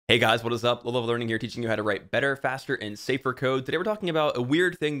Hey guys, what is up? Low Level Learning here, teaching you how to write better, faster, and safer code. Today we're talking about a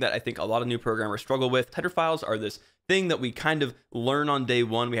weird thing that I think a lot of new programmers struggle with. Header files are this thing that we kind of learn on day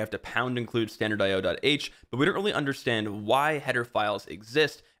one. We have to pound include standard.io.h, but we don't really understand why header files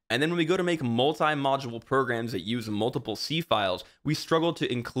exist. And then when we go to make multi-module programs that use multiple C files, we struggle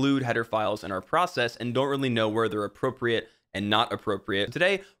to include header files in our process and don't really know where they're appropriate and not appropriate.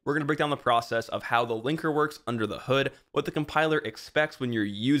 Today, we're going to break down the process of how the linker works under the hood, what the compiler expects when you're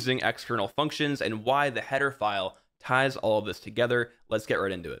using external functions, and why the header file ties all of this together. Let's get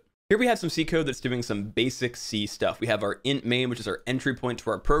right into it. Here we have some C code that's doing some basic C stuff. We have our int main, which is our entry point to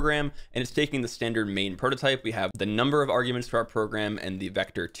our program, and it's taking the standard main prototype. We have the number of arguments to our program and the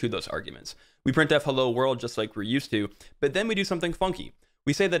vector to those arguments. We printf hello world just like we're used to, but then we do something funky.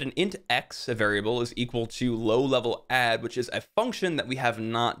 We say that an int x, a variable, is equal to low-level add, which is a function that we have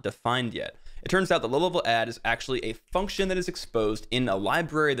not defined yet. It turns out that low-level add is actually a function that is exposed in a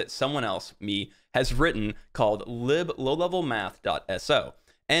library that someone else, me, has written called liblowlevelmath.so.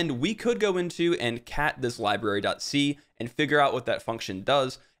 And we could go into and cat this library.c and figure out what that function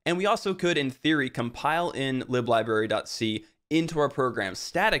does. And we also could, in theory, compile in liblibrary.c into our program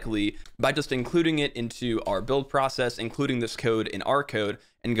statically by just including it into our build process, including this code in our code,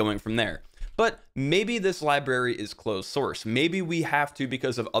 and going from there. But maybe this library is closed source. Maybe we have to,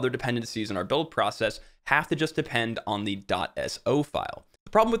 because of other dependencies in our build process, have to just depend on the .so file.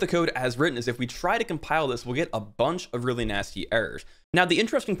 The problem with the code as written is if we try to compile this, we'll get a bunch of really nasty errors. Now, the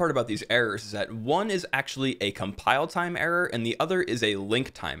interesting part about these errors is that one is actually a compile time error and the other is a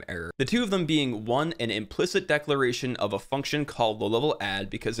link time error. The two of them being one, an implicit declaration of a function called low-level add,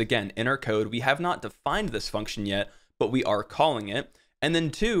 because again, in our code, we have not defined this function yet, but we are calling it. And then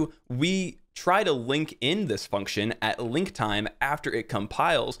two, we try to link in this function at link time after it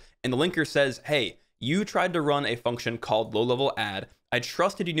compiles, and the linker says, hey, you tried to run a function called low-level add. I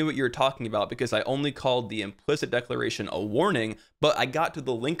trusted you knew what you were talking about because I only called the implicit declaration a warning, but I got to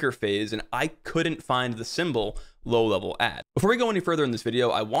the linker phase and I couldn't find the symbol low-level add. Before we go any further in this video,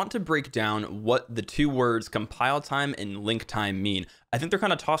 I want to break down what the two words compile time and link time mean. I think they're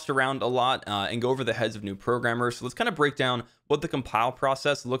kind of tossed around a lot and go over the heads of new programmers. So let's kind of break down what the compile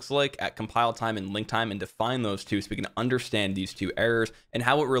process looks like at compile time and link time and define those two so we can understand these two errors and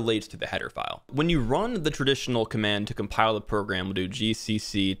how it relates to the header file. When you run the traditional command to compile the program, we'll do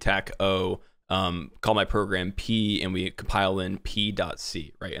gcc tac-o, call my program p, and we compile in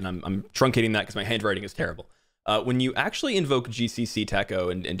p.c, right? And I'm truncating that because my handwriting is terrible. When you actually invoke gcc tac-o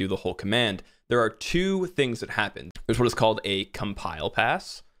and do the whole command, there are two things that happen. There's what is called a compile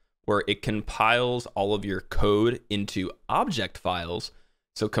pass, where it compiles all of your code into object files.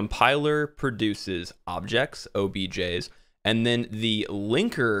 So compiler produces objects, OBJs, and then the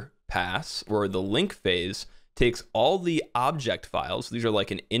linker pass, or the link phase, takes all the object files. These are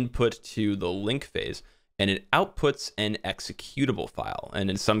like an input to the link phase, and it outputs an executable file.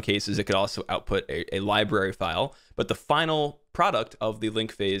 And in some cases, it could also output a library file, but the final product of the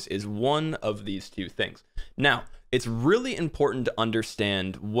link phase is one of these two things. Now, it's really important to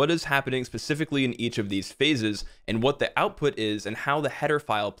understand what is happening specifically in each of these phases and what the output is and how the header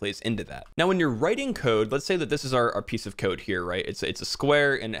file plays into that. Now, when you're writing code, let's say that this is our piece of code here, right? It's a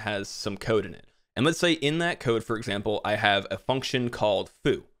square and it has some code in it. And let's say in that code, for example, I have a function called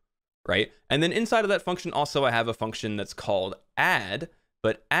foo, right? And then inside of that function also I have a function that's called add,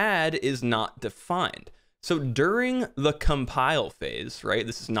 but add is not defined. So during the compile phase, right?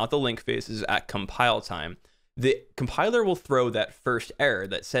 This is not the link phase, this is at compile time. The compiler will throw that first error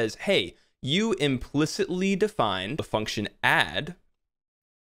that says, hey, you implicitly defined the function add,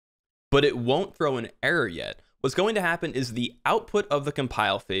 but it won't throw an error yet. What's going to happen is the output of the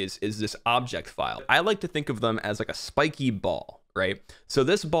compile phase is this object file. I like to think of them as like a spiky ball, right? So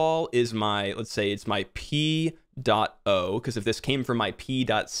this ball is my, let's say it's my p.o, because if this came from my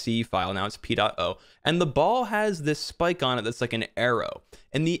p.c file, now it's p.o, and the ball has this spike on it that's like an arrow.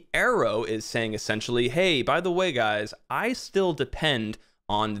 And the arrow is saying essentially, hey, by the way, guys, I still depend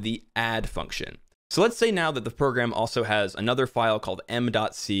on the add function. So let's say now that the program also has another file called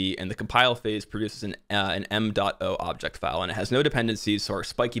m.c, and the compile phase produces an m.o object file, and it has no dependencies, so our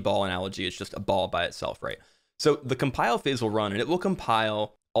spiky ball analogy is just a ball by itself, right? So the compile phase will run, and it will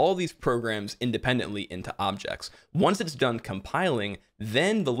compile all these programs independently into objects. Once it's done compiling,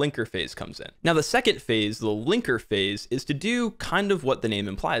 then the linker phase comes in. Now, the second phase, the linker phase, is to do kind of what the name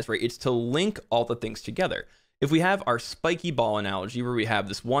implies, right? It's to link all the things together. If we have our spiky ball analogy where we have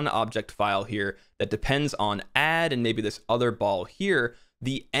this one object file here that depends on add and maybe this other ball here,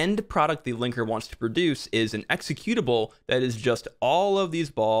 the end product the linker wants to produce is an executable that is just all of these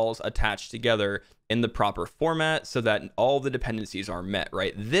balls attached together in the proper format so that all the dependencies are met,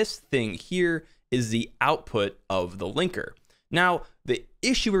 right? This thing here is the output of the linker. Now, the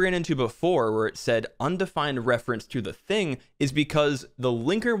issue we ran into before where it said undefined reference to the thing is because the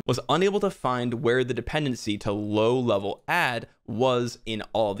linker was unable to find where the dependency to low-level add was in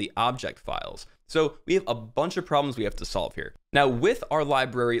all the object files. So we have a bunch of problems we have to solve here. Now, with our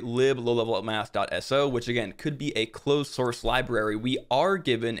library lib-lowlevelmath.so, which again could be a closed source library, we are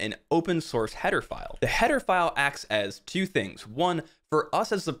given an open source header file. The header file acts as two things. One, for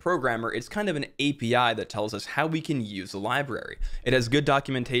us as the programmer, it's kind of an API that tells us how we can use the library. It has good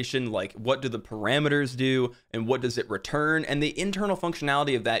documentation like what do the parameters do and what does it return, and the internal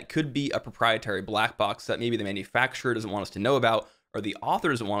functionality of that could be a proprietary black box that maybe the manufacturer doesn't want us to know about or the author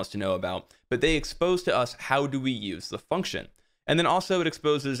doesn't want us to know about, but they expose to us how do we use the function. And then also it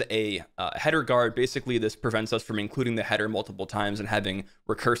exposes a header guard. Basically, this prevents us from including the header multiple times and having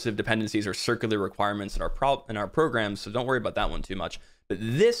recursive dependencies or circular requirements in our programs, so don't worry about that one too much. But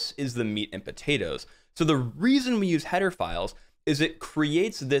this is the meat and potatoes. So the reason we use header files is it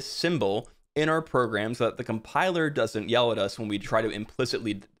creates this symbol in our program so that the compiler doesn't yell at us when we try to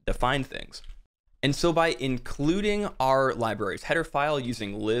implicitly define things. And so by including our library's header file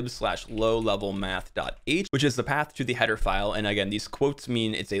using lib/lowlevelmath.h, which is the path to the header file, and again, these quotes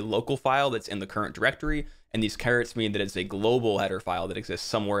mean it's a local file that's in the current directory, and these carets mean that it's a global header file that exists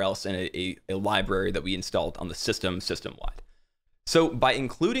somewhere else in a library that we installed on the system-wide. So by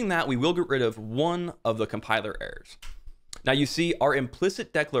including that, we will get rid of one of the compiler errors. Now you see our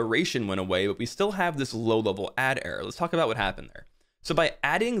implicit declaration went away, but we still have this low-level add error. Let's talk about what happened there. So by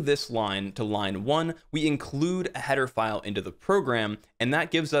adding this line to line 1, we include a header file into the program, and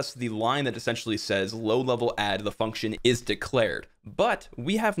that gives us the line that essentially says low-level add, the function is declared. But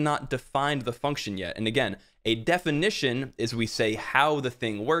we have not defined the function yet. And again, a definition is we say how the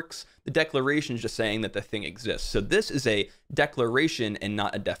thing works. The declaration is just saying that the thing exists. So this is a declaration and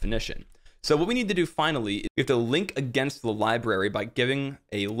not a definition. So what we need to do finally is we have to link against the library by giving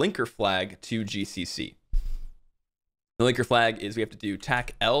a linker flag to GCC. The linker flag is we have to do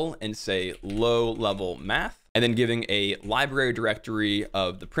tac-l and say low-level math, and then giving a library directory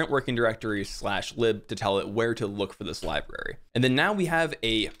of the print working directory /lib to tell it where to look for this library. And then now we have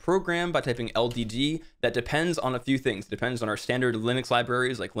a program by typing LDG that depends on a few things. It depends on our standard Linux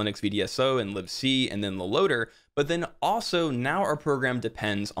libraries like Linux VDSO and libc and then the loader, but then also now our program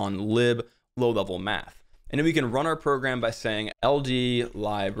depends on lib low-level math. And then we can run our program by saying ld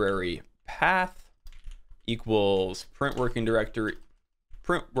library path equals print working directory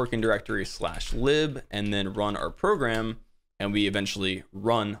 /lib, and then run our program, and we eventually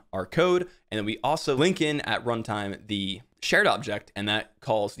run our code. And then we also link in at runtime the shared object, and that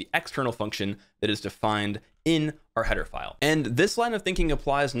calls the external function that is defined in our header file. And this line of thinking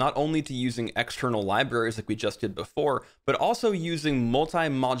applies not only to using external libraries like we just did before, but also using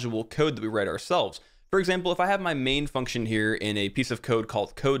multi-module code that we write ourselves. For example, if I have my main function here in a piece of code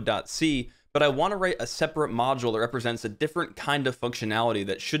called code.c, but I want to write a separate module that represents a different kind of functionality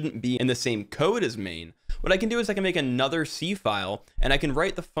that shouldn't be in the same code as main, what I can do is I can make another C file and I can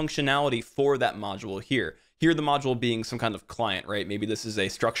write the functionality for that module here. Here, the module being some kind of client, right? Maybe this is a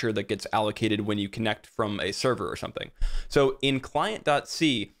structure that gets allocated when you connect from a server or something. So in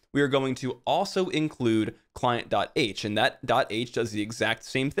client.c, we are going to also include client.h, and that .h does the exact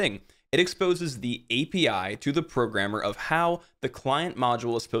same thing. It exposes the API to the programmer of how the client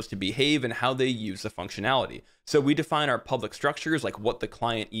module is supposed to behave and how they use the functionality. So we define our public structures, like what the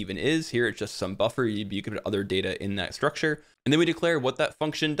client even is. Here it's just some buffer. You could put other data in that structure. And then we declare what that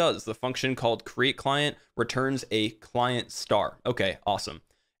function does. The function called createClient returns a client star. Okay, awesome.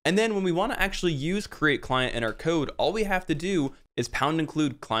 And then when we want to actually use createClient in our code, all we have to do is pound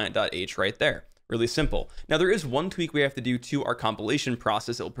include client.h right there. Really simple. Now there is one tweak we have to do to our compilation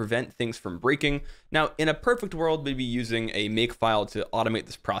process that will prevent things from breaking. Now in a perfect world, we'd be using a makefile to automate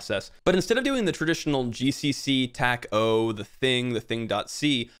this process, but instead of doing the traditional GCC tac-o, the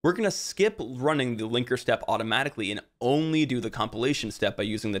thing.c, we're gonna skip running the linker step automatically and only do the compilation step by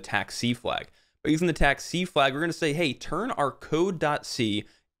using the tac-c flag. By using the tac-c flag, we're gonna say, hey, turn our code.c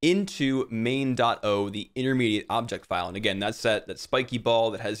into main.o, the intermediate object file. And again, that's that spiky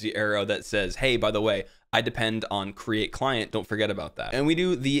ball that has the arrow that says, hey, by the way, I depend on create client. Don't forget about that. And we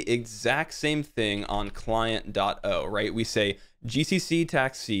do the exact same thing on client.o, right? We say gcc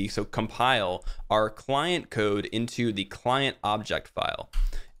tac-c, so compile our client code into the client object file.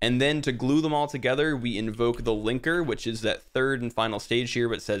 And then to glue them all together, we invoke the linker, which is that third and final stage here,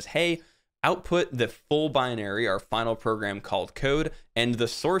 but it says, hey, output the full binary, our final program called code, and the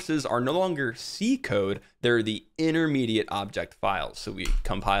sources are no longer C code, they're the intermediate object files. So we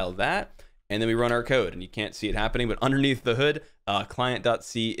compile that, and then we run our code, and you can't see it happening, but underneath the hood,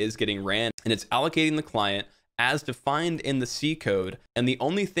 client.c is getting ran, and it's allocating the client as defined in the C code, and the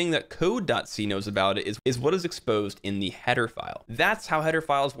only thing that code.c knows about it is what is exposed in the header file. That's how header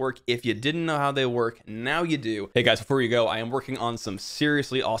files work. If you didn't know how they work, now you do. Hey guys, before you go, I am working on some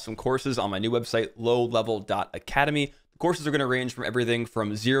seriously awesome courses on my new website, lowlevel.academy. Courses are going to range from everything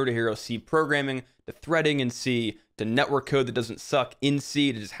from 0 to hero C programming, to threading in C, to network code that doesn't suck in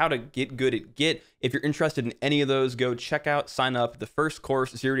C, to just how to get good at Git. If you're interested in any of those, go check out, sign up. The first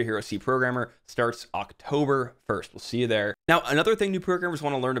course, 0 to hero C programmer, starts October 1st. We'll see you there. Now, another thing new programmers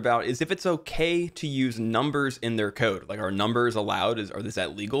want to learn about is if it's okay to use numbers in their code. Like, are numbers allowed? Is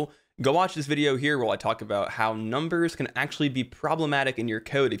that legal? Go watch this video here while I talk about how numbers can actually be problematic in your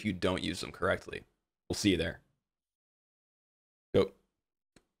code if you don't use them correctly. We'll see you there.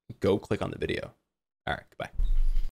 Go click on the video. All right, goodbye.